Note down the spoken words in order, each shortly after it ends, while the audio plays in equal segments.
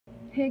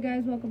Hey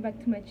guys, welcome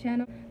back to my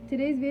channel.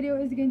 Today's video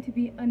is going to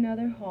be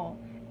another haul,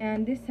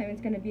 and this time it's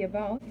going to be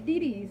about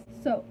DDs.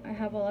 So I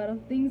have a lot of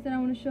things that I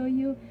want to show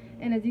you,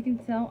 and as you can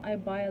tell, I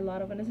buy a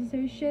lot of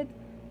unnecessary shit.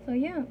 So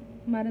yeah,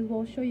 might as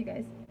well show you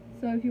guys.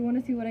 So if you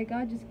want to see what I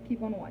got, just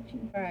keep on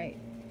watching. Alright,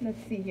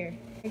 let's see here.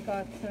 I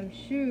got some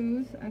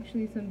shoes,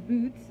 actually some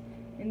boots,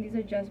 and these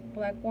are just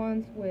black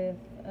ones with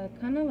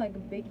kind of like a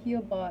big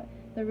heel, but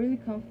they're really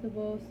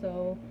comfortable,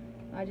 so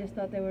I just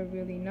thought they were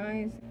really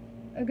nice.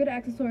 A good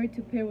accessory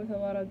to pair with a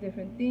lot of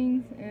different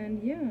things,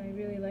 and yeah, I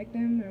really like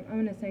them. I'm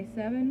in a size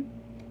 7,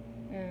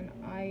 and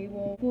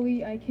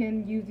I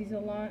can use these a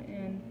lot,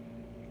 and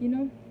you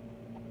know,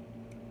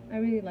 I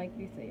really like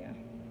these, so yeah.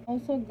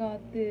 Also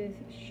got this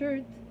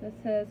shirt that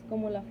says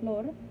como la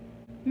flor.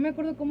 No me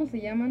acuerdo cómo se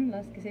llaman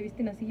las que se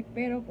visten así,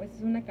 pero pues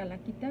es una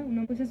calaquita,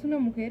 pues es una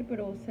mujer,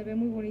 pero se ve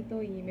muy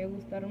bonito y me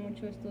gustaron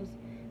mucho estos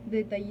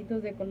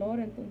detallitos de color,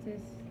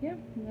 entonces yeah,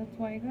 that's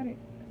why I got it,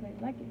 because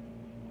I like it.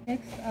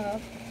 Next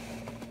up,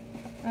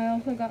 I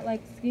also got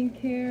like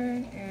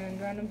skincare and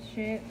random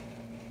shit.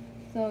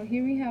 So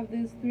here we have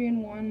this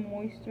 3-in-1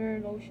 moisture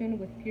lotion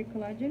with pure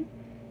collagen,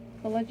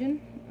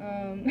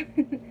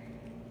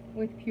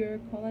 with pure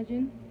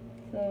collagen.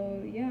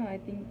 So yeah, I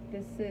think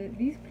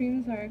these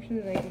creams are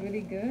actually like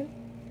really good,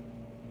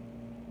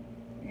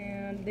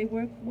 and they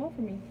work well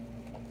for me.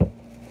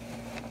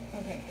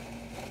 Okay.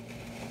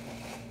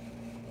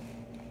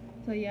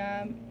 So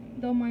yeah,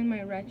 don't mind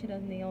my ratchet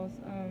as nails.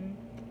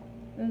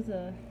 There's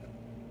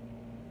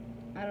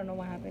I don't know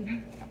what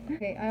happened.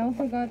 Okay, I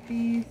also got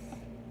these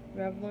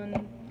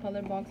Revlon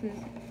color boxes.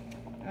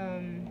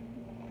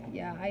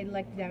 Yeah, I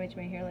like to damage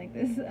my hair like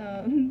this.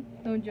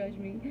 Don't judge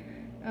me.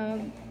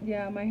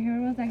 Yeah, my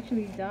hair was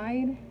actually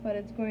dyed, but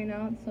it's growing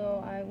out,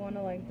 so I want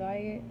to like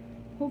dye it.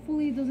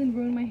 Hopefully it doesn't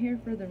ruin my hair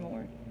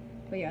furthermore.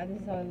 But yeah, this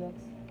is how it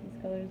looks.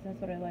 These colors,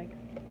 that's what I like.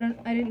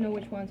 I didn't know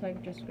which one, so I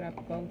just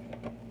grabbed both.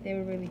 They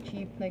were really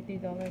cheap, like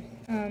 $3.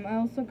 I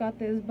also got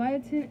this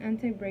Biotin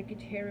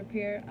anti-breakage hair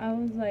repair. I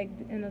was like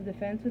in a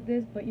defense with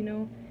this, but you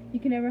know, you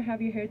can never have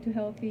your hair too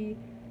healthy.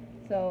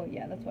 So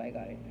yeah, that's why I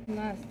got it.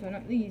 Last but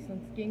not least, on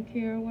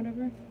skincare or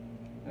whatever,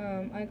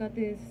 I got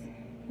this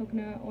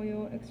coconut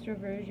oil extra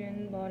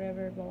virgin,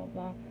 whatever, blah blah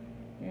blah,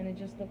 and it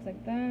just looks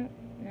like that.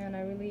 And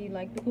I really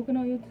like the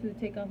coconut oil to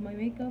take off my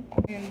makeup,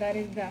 and that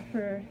is that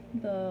for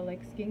the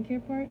like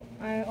skincare part.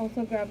 I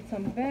also grabbed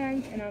some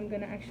bags, and I'm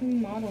gonna actually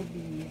model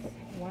these.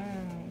 Wow.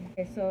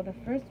 Okay, so the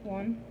first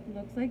one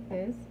looks like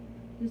this,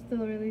 just a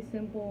really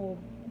simple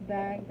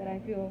bag that I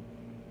feel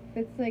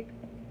fits, like,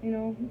 you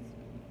know,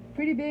 it's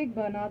pretty big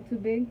but not too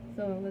big,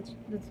 so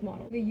let's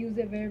model. We use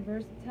it very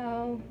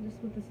versatile, just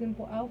with a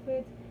simple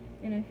outfit,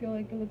 and I feel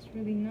like it looks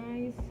really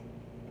nice.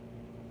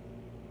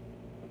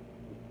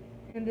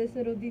 And this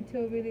little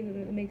detail really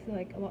makes it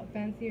like a lot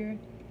fancier.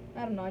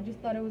 I don't know, I just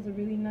thought it was a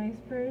really nice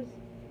purse.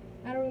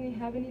 I don't really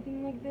have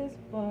anything like this,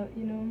 but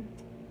you know,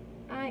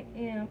 I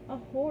am a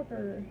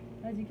hoarder.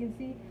 As you can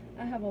see,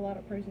 I have a lot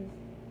of purses.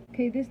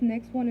 Okay, this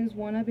next one is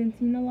one I've been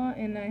seeing a lot,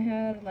 and I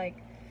had like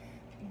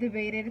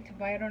debated to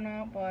buy it or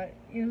not, but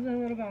it was a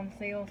little bit on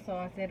sale, so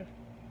I said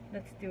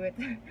let's do it.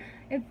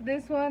 It's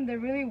this one. They're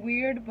really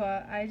weird,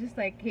 but I just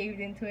like caved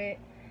into it,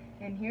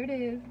 and here it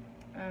is.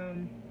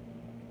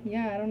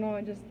 Yeah, I don't know,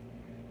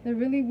 they're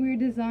really weird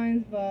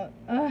designs, but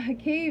I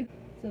caved.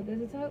 So this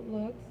is how it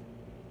looks.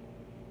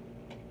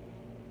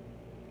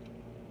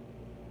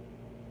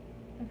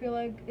 I feel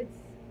like it's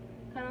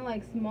kind of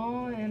like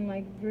small and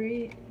like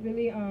really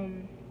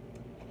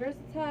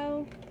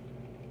versatile,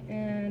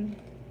 and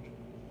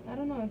I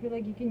don't know, I feel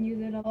like you can use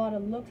it a lot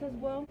of looks as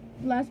well.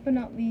 Last but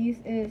not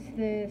least is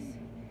this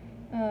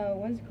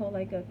what is it called,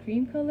 like a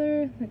cream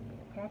color, like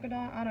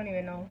crocodile, I don't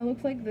even know. It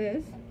looks like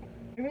this.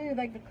 I really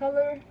like the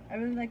color, I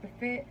really like the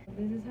fit.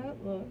 This is how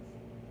it looks.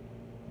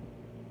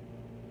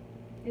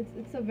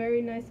 It's a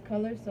very nice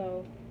color,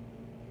 so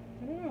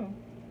I don't know,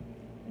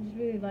 I just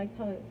really like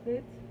how it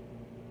fits,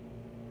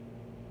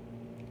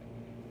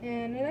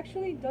 and it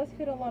actually does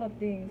fit a lot of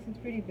things. It's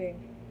pretty big.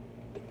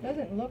 It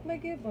doesn't look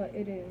like it, but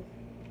it is.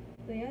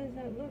 So yeah, this is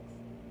how it looks.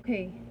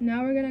 Okay,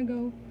 now we're gonna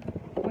go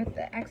with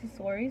the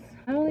accessories.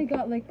 I only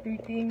got like 3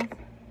 things.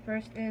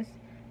 First is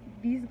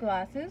these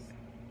glasses.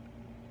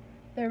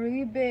 They're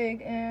really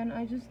big, and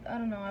I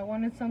don't know, I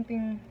wanted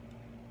something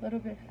a little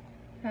bit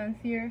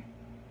fancier.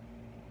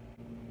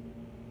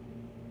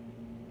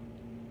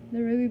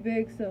 They're really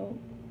big, so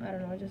I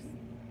don't know, I just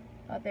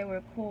thought they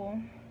were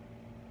cool.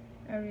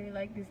 I really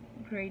like this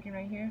gradient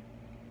right here.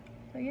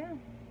 So yeah.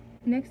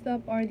 Next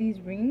up are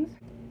these rings.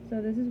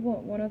 So this is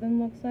what one of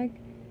them looks like.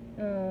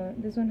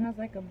 This one has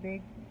like a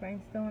big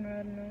rhinestone, or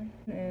I don't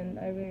know, and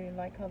I really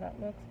like how that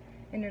looks.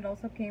 And it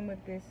also came with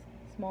this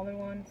smaller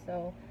one,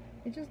 so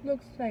it just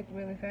looks like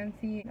really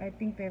fancy. I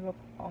think they look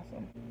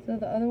awesome. So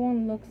the other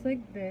one looks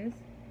like this,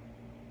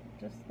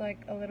 just like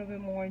a little bit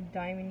more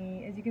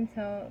diamond-y. As you can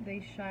tell,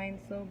 they shine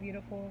so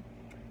beautiful,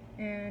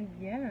 and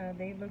yeah,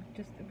 they look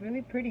just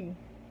really pretty.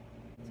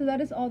 So that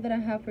is all that I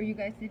have for you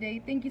guys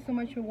today. Thank you so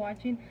much for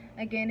watching.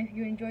 Again, if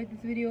you enjoyed this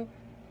video,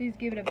 please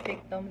give it a big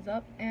thumbs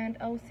up, and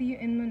I'll see you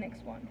in the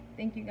next one.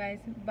 Thank you guys.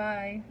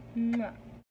 Bye. Mwah.